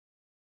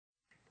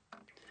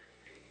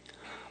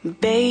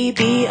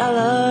Baby, I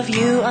love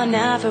you, I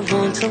never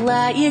want to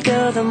let you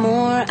go. The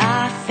more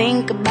I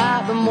think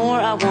about, the more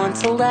I want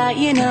to let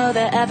you know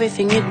that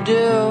everything you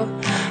do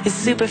is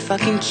super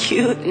fucking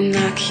cute and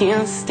I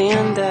can't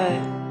stand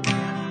it.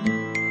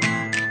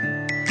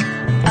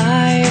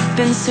 I've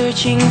been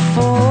searching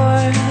for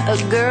a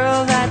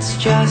girl that's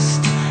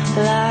just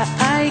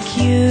like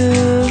you,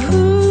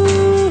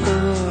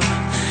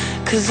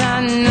 'cause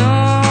I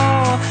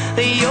know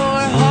that your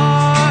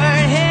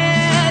heart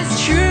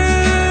is true.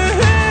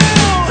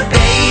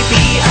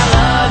 Baby, I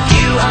love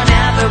you, I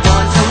never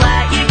want to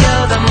let you go.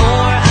 The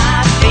more I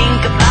think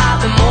about,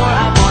 the more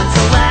I want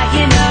to let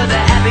you know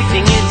that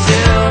everything you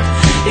do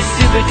is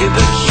super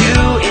duper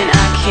cute and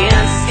I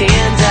can't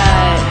stand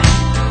it.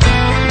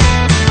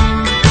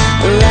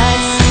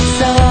 Let's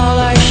sell all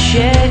our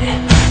shit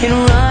and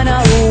run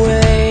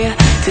away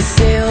to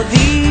sail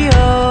the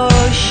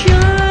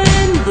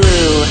ocean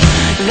blue.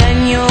 Then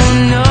you'll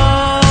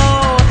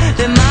know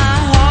that my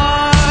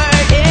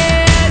heart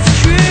is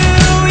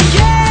true.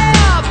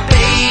 Yeah,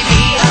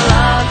 baby, I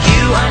love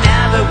you, I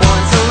never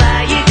want to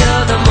let you go.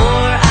 The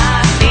more I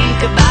think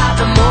about,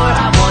 the more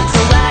I want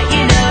to let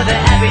you know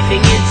that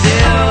everything you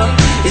do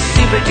is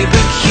super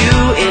duper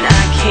cute and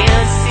I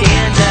can't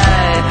stand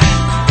it.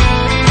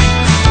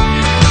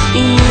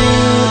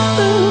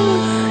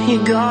 You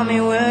got me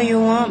where you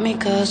want me,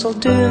 'cause I'll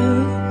do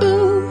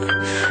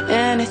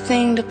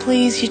anything to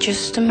please you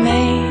just to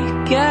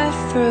make it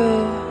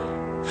through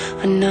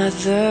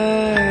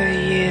another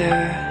year.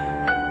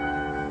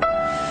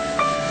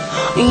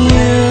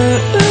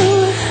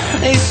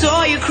 They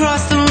saw you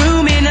cross the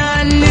room and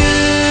I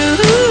knew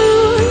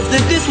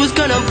that this was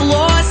gonna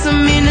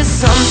blossom into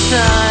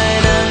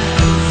something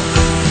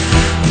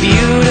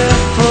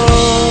beautiful.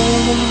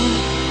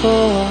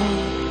 Oh,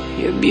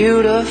 you're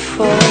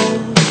beautiful.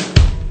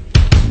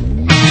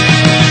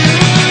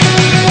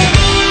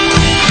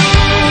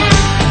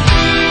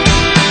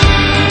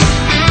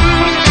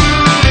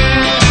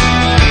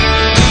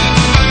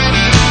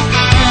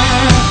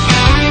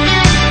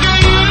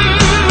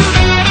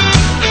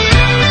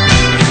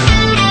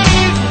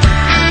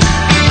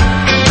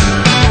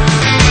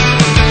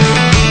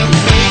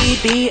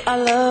 I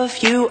love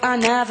you, I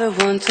never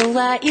want to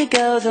let you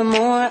go. The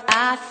more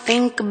I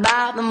think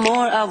about, the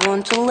more I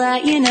want to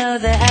let you know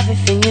that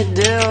everything you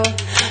do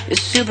is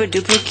super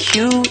duper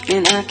cute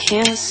and I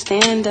can't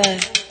stand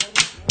it.